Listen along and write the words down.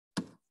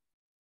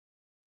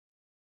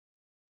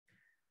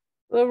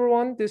Hello,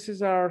 everyone. This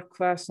is our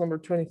class number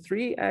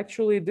 23.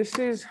 Actually, this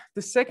is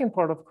the second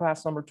part of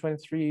class number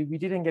 23. We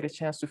didn't get a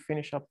chance to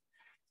finish up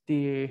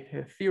the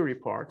theory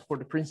part for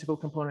the principal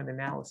component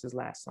analysis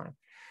last time.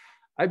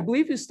 I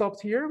believe we stopped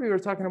here. We were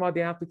talking about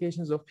the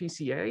applications of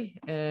PCA,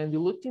 and we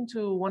looked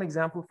into one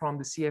example from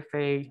the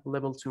CFA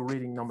level 2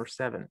 reading number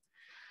 7.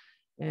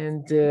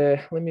 And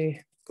let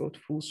me go to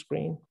full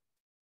screen.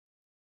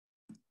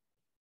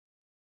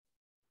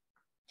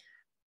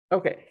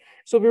 Okay.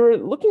 So we were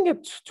looking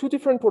at two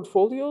different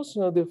portfolios.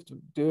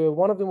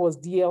 One of them was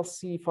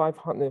DLC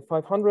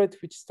 500,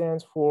 which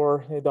stands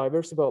for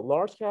diversity about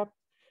large cap.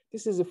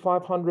 This is a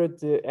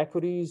 500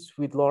 equities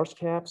with large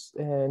caps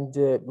and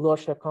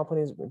large cap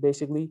companies,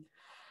 basically,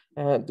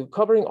 and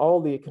covering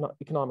all the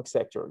economic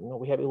sector.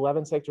 We have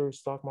 11 sectors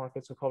stock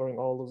markets, so covering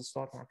all of the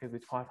stock market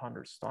with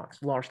 500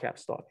 stocks, large cap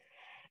stock.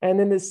 And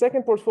then the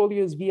second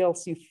portfolio is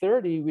VLC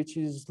 30, which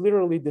is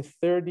literally the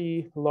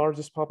 30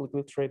 largest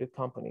publicly traded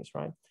companies,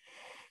 right?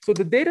 So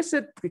the data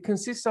set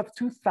consists of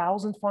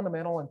 2,000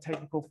 fundamental and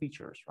technical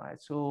features, right?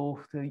 So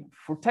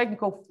for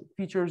technical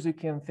features, you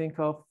can think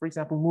of, for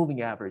example,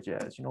 moving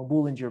averages,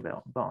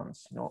 Bollinger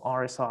Bands,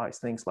 RSIs,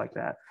 things like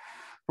that.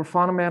 For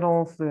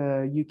fundamentals,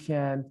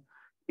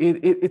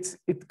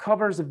 it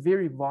covers a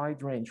very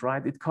wide range,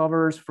 right? It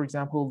covers, for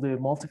example, the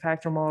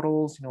multi-factor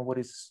models,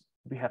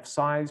 we have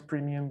size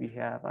premium, we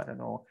have,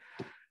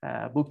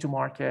 book to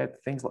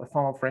market, things like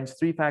funnel frames,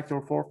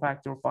 3-factor,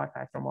 4-factor,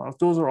 5-factor models.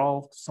 Those are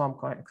all some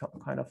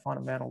kind of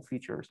fundamental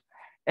features.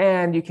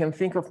 And you can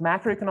think of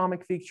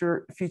macroeconomic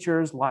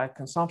features like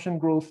consumption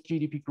growth,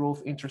 GDP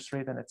growth, interest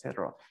rate, and et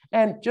cetera.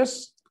 And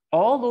just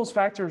all those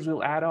factors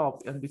will add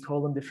up, and we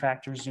call them the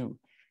factor zoo.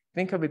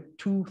 Think of it,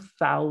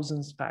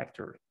 2,000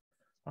 factors,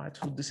 right?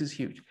 So this is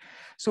huge.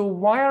 So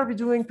why are we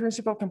doing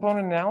principal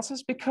component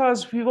analysis?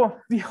 Because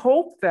we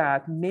hope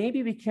that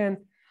maybe we can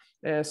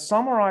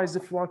summarize the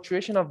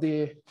fluctuation of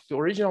the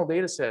original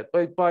data set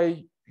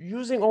by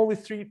using only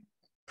 3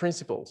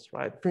 principles,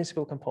 right?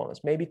 Principal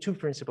components, maybe 2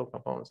 principal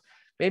components,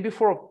 maybe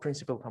 4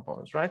 principal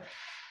components, right?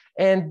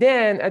 And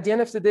then at the end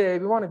of the day,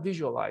 we want to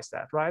visualize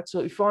that, right? So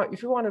if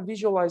we want to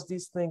visualize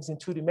these things in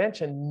 2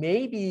 dimensions,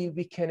 maybe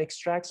we can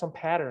extract some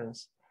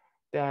patterns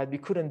that we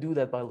couldn't do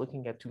that by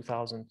looking at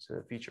 2,000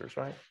 features,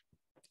 right?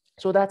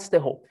 So that's the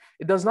hope.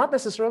 It does not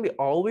necessarily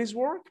always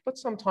work, but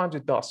sometimes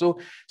it does.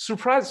 So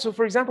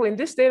for example, in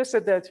this data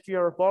set that we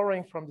are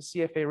borrowing from the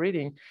CFA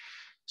reading,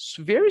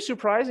 very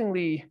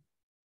surprisingly,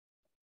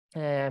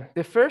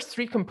 the first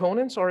 3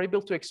 components are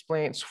able to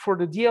explain. So for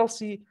the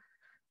DLC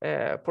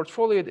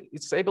portfolio,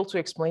 it's able to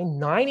explain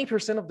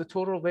 90% of the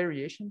total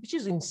variation, which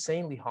is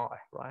insanely high,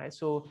 right?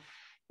 So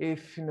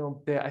if,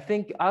 I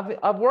think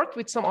I've worked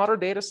with some other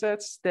data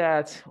sets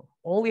that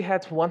only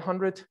had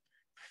 100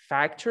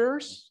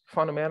 factors,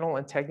 fundamental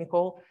and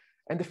technical.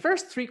 And the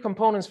first 3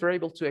 components were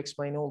able to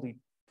explain only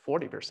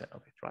 40%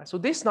 of it, right? So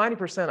this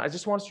 90%, I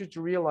just want you to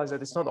realize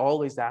that it's not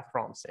always that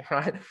promising,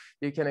 right?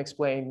 You can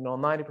explain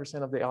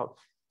 90% of the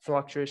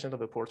fluctuation of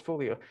the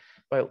portfolio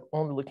by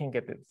only looking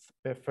at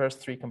the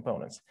first 3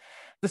 components.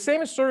 The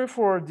same story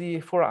for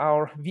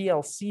our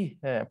VLC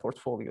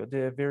portfolio,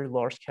 the very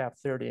large cap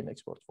 30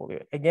 index portfolio.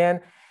 Again,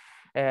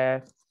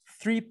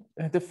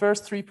 the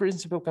first 3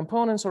 principal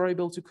components are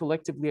able to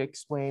collectively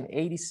explain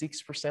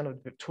 86%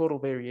 of the total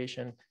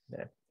variation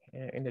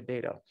in the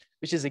data,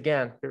 which is,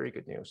 again, very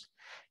good news.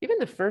 Even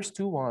the first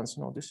 2 ones,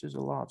 this is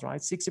a lot,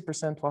 right?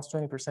 60% plus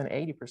 20%,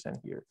 80%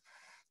 here.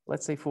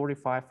 Let's say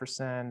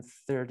 45%,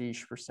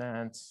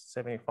 30-ish%,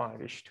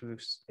 75-ish to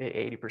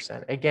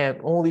 80%. Again,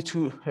 only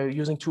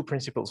using 2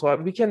 principles. So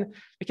we can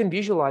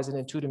visualize it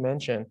in 2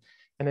 dimensions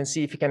and then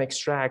see if we can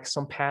extract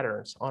some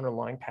patterns,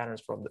 underlying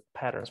patterns from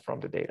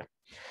the data.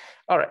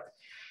 All right.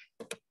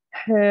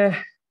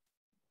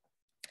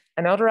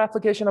 Another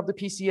application of the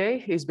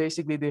PCA is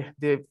basically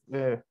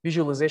the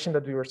visualization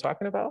that we were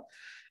talking about.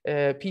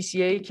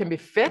 PCA can be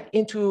fed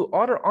into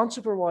other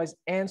unsupervised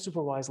and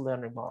supervised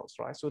learning models,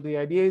 right? So the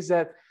idea is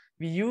that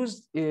we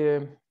use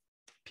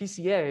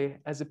PCA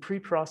as a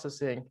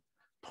pre-processing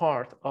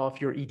part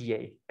of your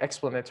EDA,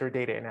 explanatory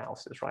data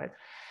analysis, right?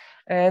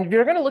 And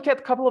we're going to look at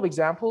a couple of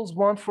examples,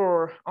 one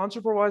for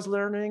unsupervised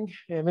learning,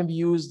 and when we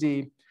use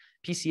the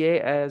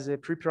PCA as a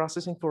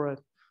pre-processing for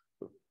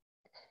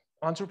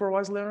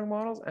unsupervised learning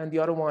models, and the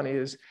other one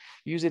is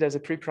use it as a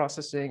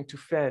pre-processing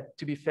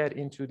to be fed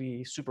into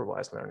the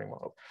supervised learning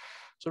model.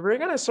 So we're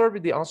going to start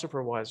with the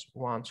unsupervised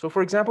one. So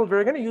for example,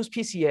 we're going to use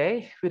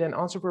PCA with an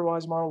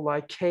unsupervised model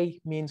like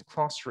k-means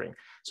clustering.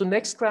 So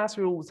next class,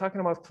 we will be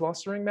talking about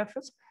clustering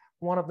methods.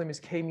 One of them is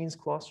k-means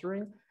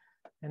clustering,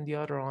 and the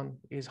other one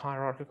is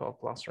hierarchical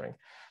clustering.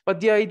 But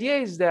the idea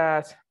is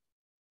that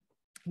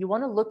you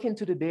want to look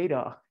into the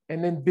data,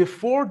 and then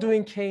before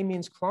doing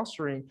k-means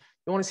clustering,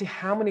 you want to see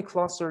how many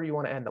clusters you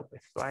want to end up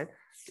with, right?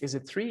 Is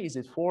it 3? Is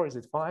it 4? Is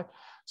it 5?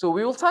 So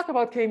we will talk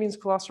about k-means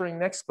clustering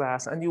next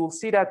class, and you will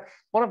see that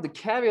one of the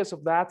caveats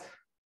of that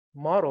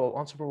model,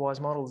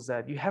 unsupervised model, is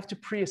that you have to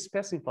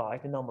pre-specify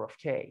the number of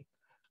k.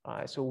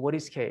 So what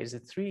is k? Is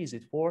it 3? Is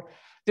it 4?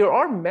 There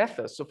are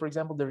methods. So for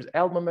example, there's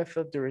ELMA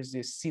method. There is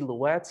this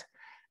silhouette.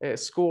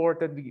 score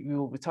that we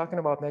will be talking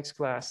about next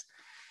class.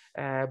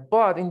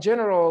 But in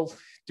general,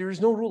 there is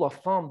no rule of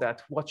thumb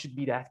that what should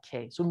be that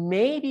K. So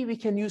maybe we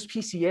can use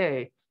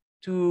PCA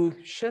to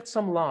shed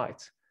some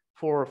light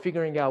for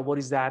figuring out what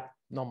is that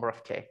number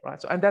of K,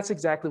 right? So, and that's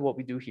exactly what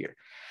we do here.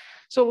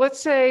 So let's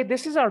say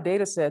this is our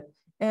data set.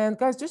 And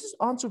guys, this is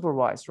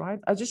unsupervised, right?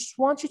 I just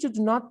want you to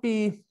do not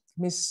be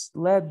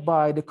misled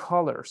by the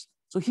colors.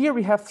 So here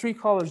we have 3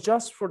 colors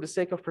just for the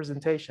sake of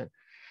presentation.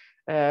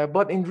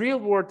 But in real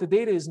world, the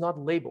data is not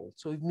labeled.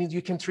 So it means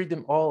you can treat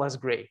them all as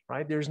gray,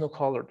 right? There's no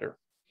color there.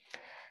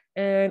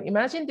 And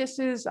imagine this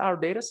is our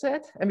data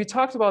set. And we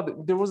talked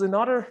about, there was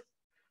another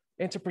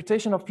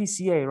interpretation of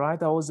PCA, right?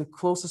 That was the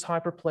closest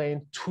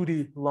hyperplane to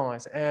the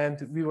lines.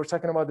 And we were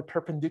talking about the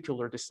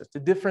perpendicular distance. The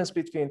difference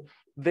between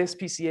this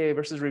PCA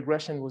versus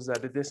regression was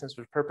that the distance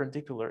was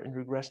perpendicular. In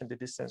regression, the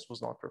distance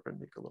was not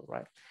perpendicular,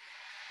 right?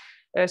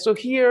 So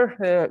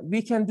here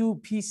we can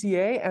do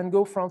PCA and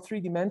go from 3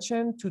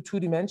 dimension to 2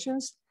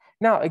 dimensions.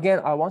 Now,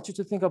 again, I want you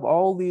to think of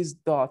all these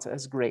dots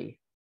as gray.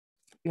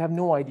 You have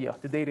no idea.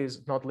 The data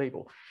is not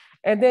labeled.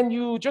 And then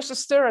you just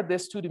stare at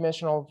this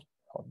 2-dimensional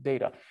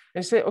data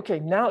and say, okay,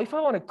 now if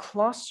I want to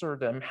cluster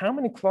them, how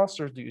many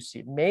clusters do you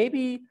see?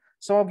 Maybe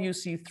some of you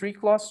see 3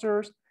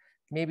 clusters.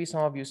 Maybe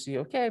some of you see,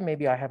 okay,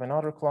 maybe I have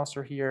another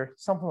cluster here,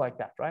 something like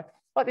that, right?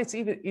 But it's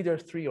either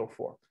 3 or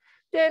 4.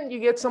 Then you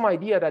get some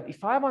idea that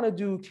if I want to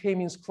do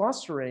k-means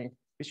clustering,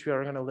 which we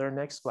are going to learn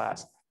next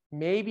class,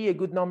 maybe a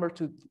good number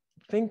to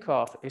think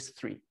of is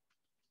 3,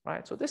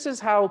 right? So this is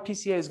how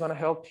PCA is going to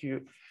help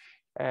you.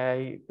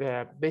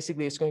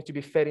 Basically, it's going to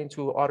be fed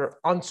into other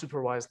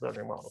unsupervised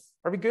learning model.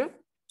 Are we good?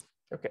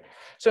 Okay.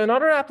 So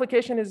another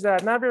application is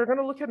that now we're going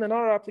to look at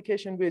another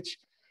application which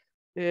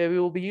we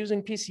will be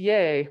using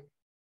PCA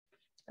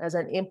as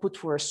an input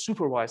for a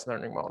supervised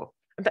learning model.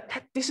 And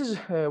this is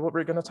what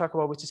we're going to talk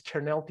about, which is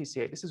kernel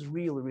PCA. This is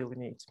really, really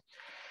neat.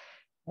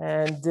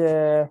 And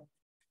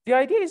the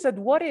idea is that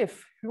what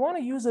if we want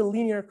to use a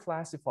linear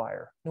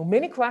classifier? You know,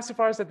 many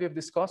classifiers that we have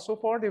discussed so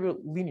far, they were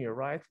linear,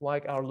 right?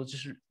 Like our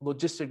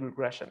logistic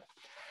regression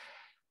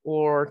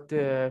or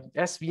the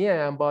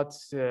SVM, but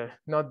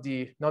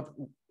not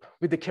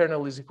with the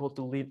kernel is equal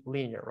to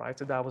linear, right?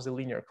 So that was a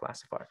linear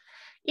classifier.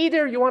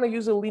 Either you want to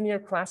use a linear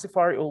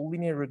classifier or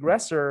linear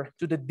regressor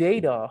to the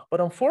data, but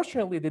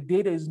unfortunately the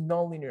data is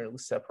non-linearly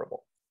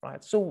separable,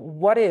 right? So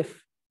what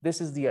if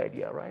this is the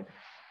idea, right?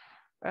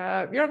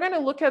 We are going to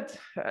look at,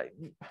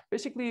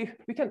 basically,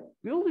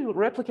 we'll be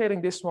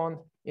replicating this one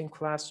in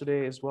class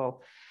today as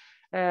well.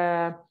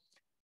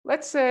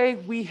 Let's say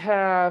we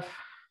have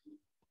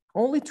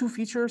only 2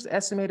 features,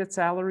 estimated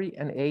salary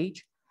and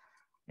age.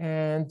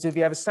 And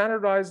we have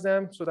standardized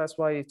them, so that's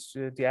why it's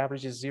the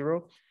average is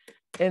 0.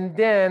 And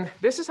then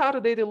this is how the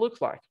data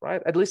looks like,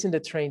 right? At least in the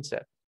train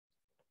set.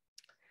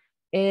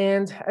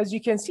 And as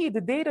you can see,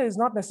 the data is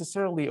not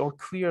necessarily or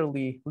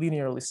clearly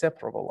linearly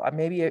separable.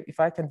 Maybe if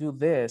I can do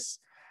this,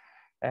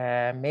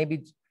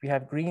 maybe we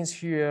have greens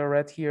here,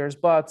 red here,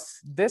 but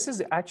this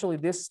is actually,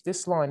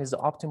 this line is the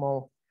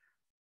optimal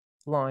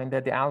line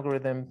that the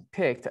algorithm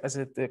picked as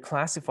the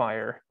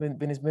classifier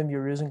when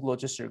you're using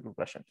logistic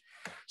regression.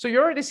 So you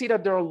already see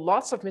that there are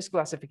lots of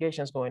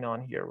misclassifications going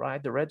on here,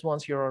 right? The red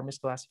ones here are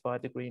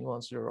misclassified, the green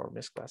ones here are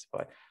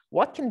misclassified.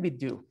 What can we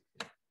do?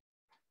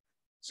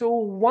 So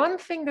one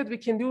thing that we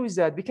can do is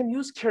that we can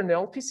use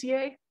kernel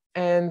PCA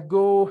and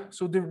go,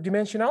 so the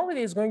dimensionality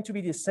is going to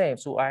be the same.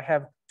 So I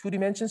have 2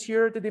 dimensions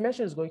here, the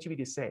dimension is going to be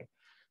the same.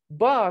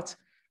 But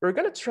we're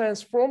going to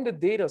transform the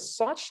data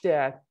such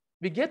that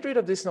we get rid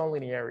of this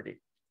nonlinearity.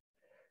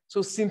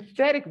 So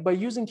by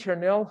using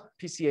kernel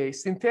PCA,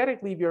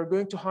 synthetically, we are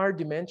going to higher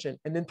dimension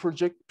and then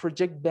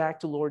project back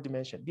to lower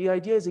dimension. The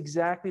idea is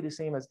exactly the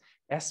same as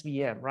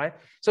SVM, right?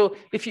 So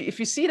if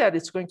you see that,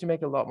 it's going to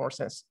make a lot more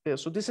sense.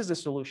 So this is the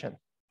solution.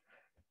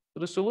 So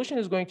the solution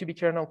is going to be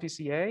kernel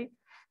PCA.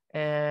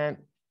 And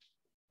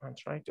I'm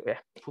trying to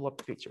pull up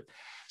the picture.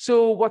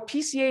 So what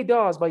PCA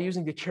does by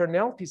using the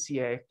kernel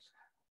PCA,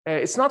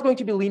 it's not going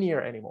to be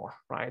linear anymore,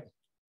 right?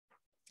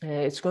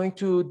 It's going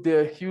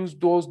to use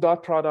those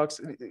dot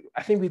products.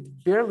 I think we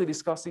barely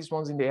discussed these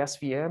ones in the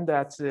SVM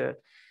that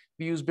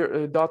we use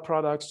dot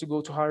products to go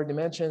to higher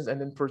dimensions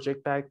and then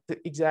project back to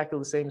exactly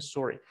the same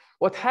story.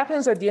 What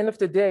happens at the end of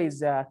the day is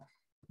that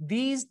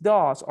these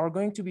dots are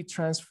going to be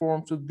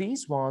transformed to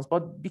these ones,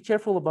 but be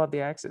careful about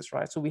the axis,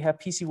 right? So we have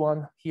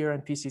PC1 here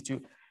and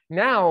PC2.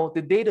 Now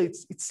the data,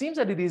 it seems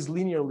that it is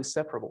linearly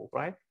separable,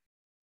 right?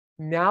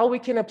 Now we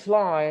can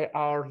apply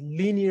our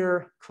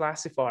linear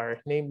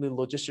classifier, namely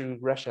logistic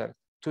regression,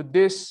 to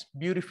this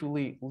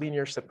beautifully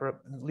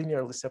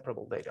linearly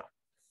separable data.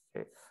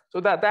 Okay,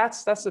 so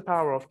that's the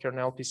power of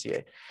kernel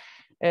PCA.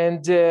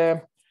 And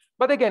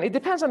but again, it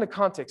depends on the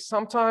context.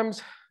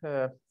 Sometimes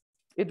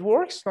it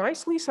works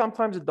nicely,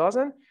 sometimes it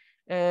doesn't.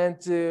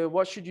 And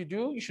what should you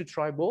do? You should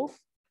try both.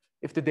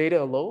 If the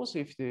data allows,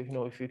 if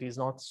it is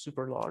not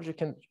super large,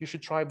 you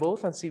should try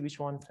both and see which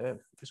one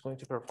is going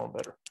to perform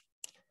better.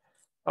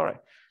 All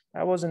right,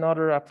 that was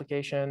another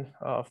application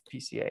of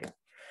PCA.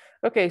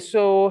 Okay,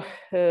 so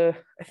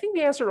I think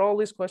we answered all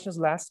these questions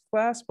last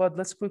class, but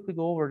let's quickly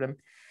go over them.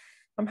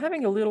 I'm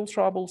having a little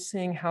trouble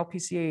seeing how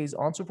PCA is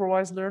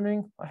unsupervised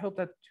learning. I hope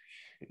that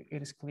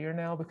it is clear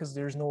now because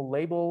there's no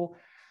label.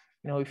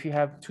 You know, if you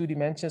have 2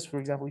 dimensions, for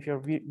example, if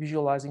you're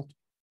visualizing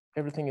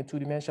everything in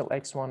 2-dimensional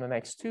x1 and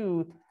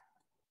x2,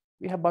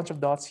 we have a bunch of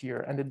dots here,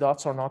 and the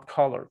dots are not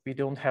colored. We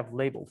don't have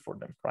label for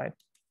them, right?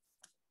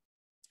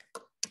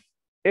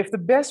 If the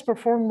best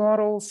performing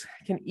models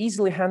can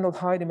easily handle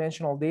high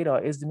dimensional data,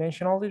 is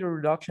dimensionality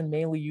reduction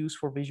mainly used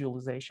for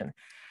visualization?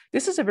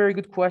 This is a very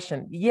good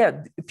question.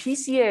 Yeah,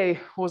 PCA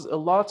was a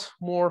lot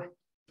more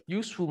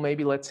useful,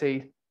 maybe let's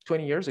say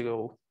 20 years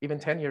ago, even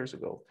 10 years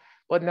ago.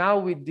 But now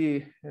with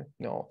the,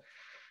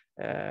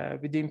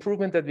 with the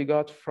improvement that we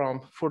got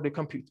for the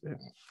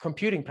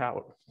computing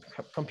power,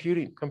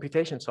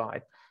 computation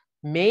side,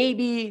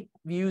 maybe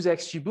we use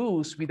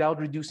XGBoost without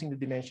reducing the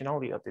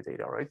dimensionality of the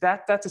data, right?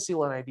 That's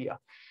still an idea.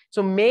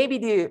 So maybe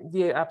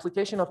the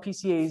application of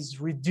PCA is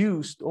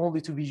reduced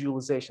only to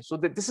visualization. So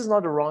this is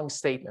not a wrong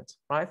statement,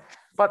 right?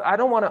 But I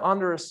don't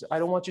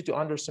want you to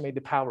underestimate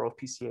the power of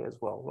PCA as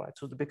well, right?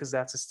 So because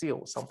that's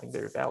still something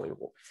very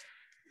valuable.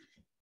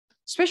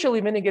 Especially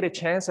when you get a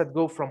chance that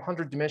go from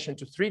 100 dimensions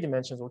to 3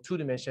 dimensions or 2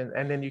 dimensions,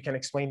 and then you can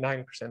explain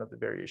 90% of the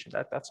variation.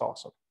 That's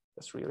awesome.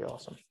 That's really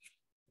awesome.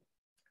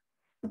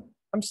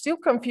 I'm still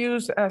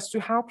confused as to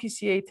how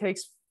PCA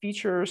takes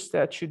features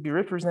that should be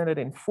represented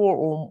in 4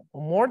 or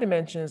more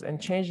dimensions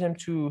and change them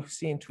to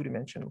see in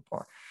 2-dimensional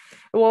form.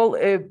 Well,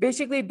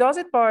 basically it does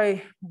it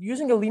by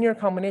using a linear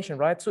combination,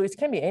 right? So it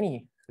can be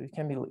any, it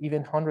can be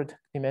even 100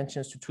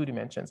 dimensions to 2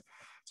 dimensions.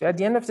 So at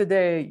the end of the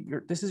day,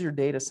 this is your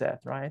data set,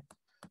 right?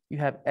 You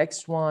have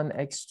x1,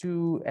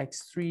 x2,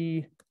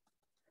 x3,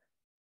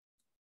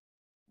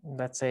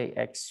 let's say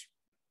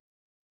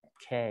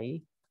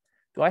xk.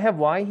 Do I have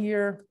y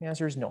here? The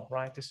answer is no,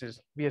 right?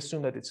 We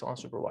assume that it's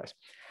unsupervised.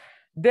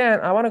 Then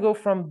I want to go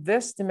from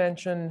this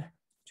dimension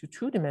to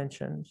 2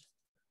 dimensions,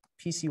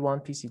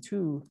 PC1,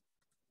 PC2.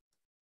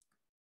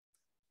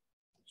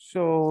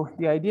 So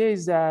the idea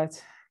is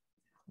that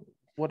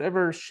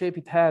whatever shape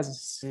it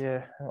has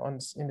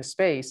in the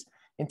space,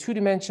 in 2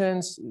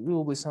 dimensions, it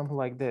will be something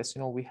like this.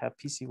 You know, we have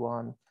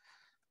PC1,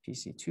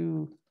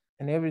 PC2,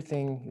 and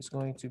everything is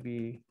going to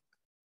be,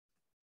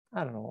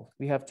 I don't know,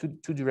 we have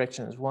two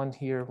directions, one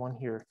here, one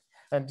here.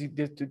 And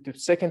the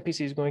second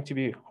PC is going to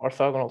be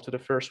orthogonal to the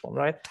first one,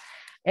 right?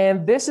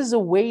 And this is a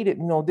weighted,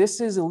 this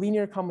is a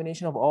linear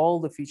combination of all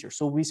the features.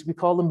 So we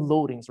call them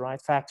loadings,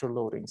 right? Factor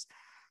loadings.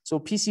 So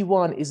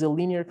PC1 is a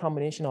linear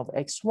combination of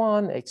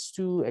x1,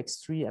 x2,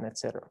 x3, and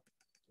etc.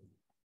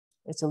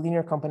 It's a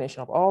linear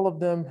combination of all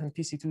of them. And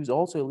PC2 is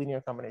also a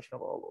linear combination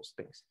of all those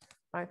things,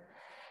 right?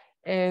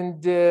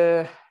 And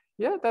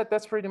yeah,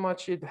 that's pretty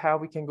much it, how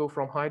we can go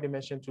from high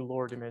dimension to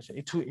lower dimension,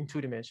 in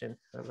two dimension,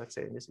 let's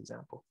say in this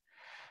example.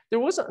 There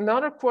was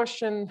another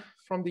question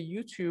from the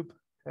YouTube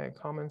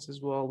comments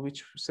as well,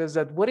 which says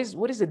that what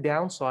is the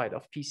downside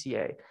of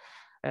PCA?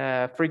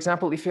 For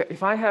example,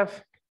 if I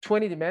have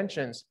 20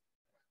 dimensions,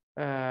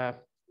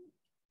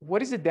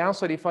 what is the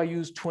downside if I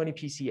use 20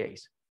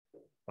 PCAs,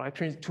 right?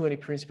 20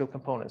 principal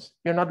components.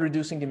 You're not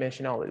reducing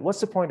dimensionality. What's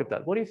the point of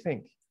that? What do you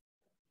think?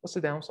 What's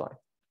the downside?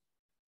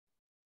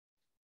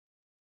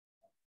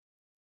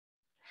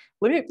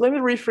 Let me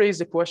rephrase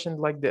the question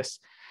like this.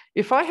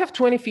 If I have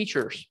 20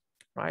 features,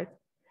 right?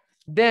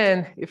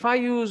 Then if I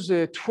use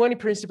 20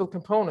 principal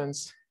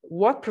components,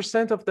 what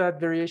percent of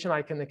that variation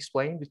I can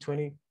explain with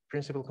 20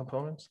 principal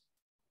components?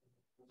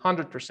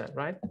 100%,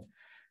 right?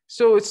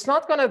 So it's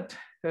not gonna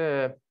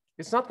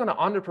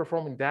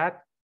underperform in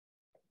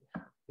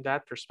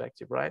that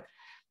perspective, right?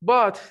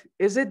 But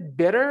is it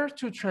better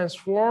to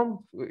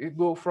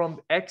go from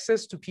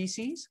X's to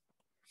PCs?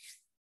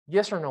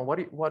 Yes or no?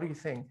 What do you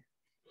think?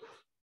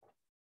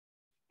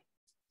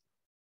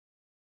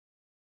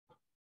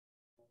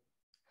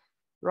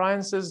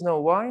 Ryan says no.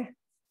 Why?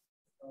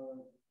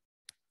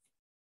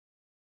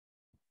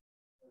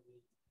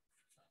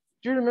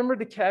 Do you remember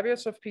the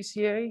caveats of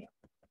PCA?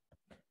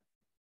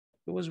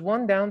 There was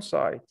one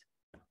downside,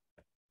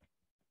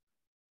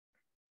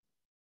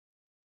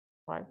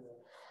 right?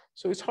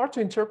 So it's hard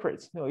to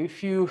interpret.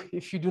 If you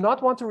do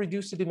not want to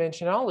reduce the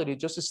dimensionality,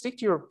 just stick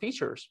to your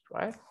features,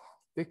 right?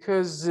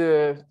 Because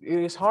it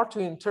is hard to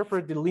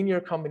interpret the linear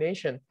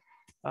combination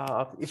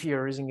if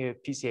you're using a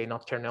PCA,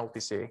 not kernel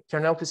PCA.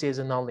 Kernel PCA is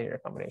a nonlinear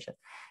combination.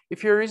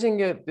 If you're using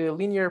the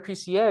linear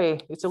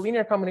PCA, it's a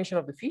linear combination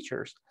of the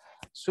features.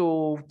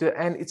 So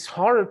and it's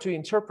harder to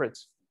interpret.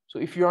 So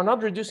if you are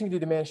not reducing the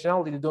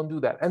dimensionality, don't do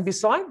that. And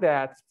beside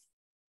that,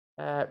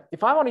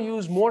 if I want to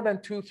use more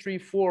than 2, 3,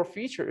 4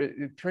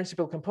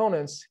 principal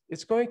components,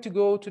 it's going to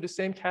go to the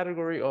same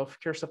category of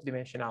curse of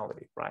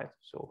dimensionality, right?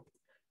 So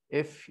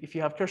if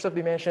you have curse of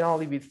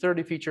dimensionality with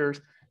 30 features,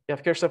 you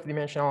have curse of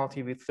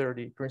dimensionality with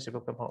 30 principal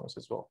components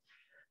as well.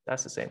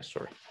 That's the same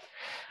story.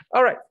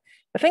 All right,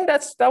 I think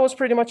that was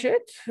pretty much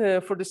it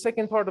for the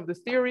second part of the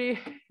theory.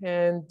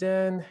 And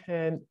then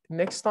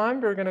next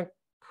time we're gonna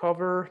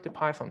cover the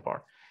Python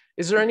part.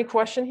 Is there any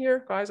question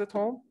here, guys at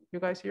home? You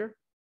guys here?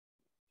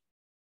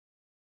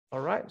 All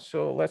right,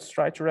 so let's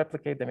try to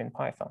replicate them in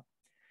Python.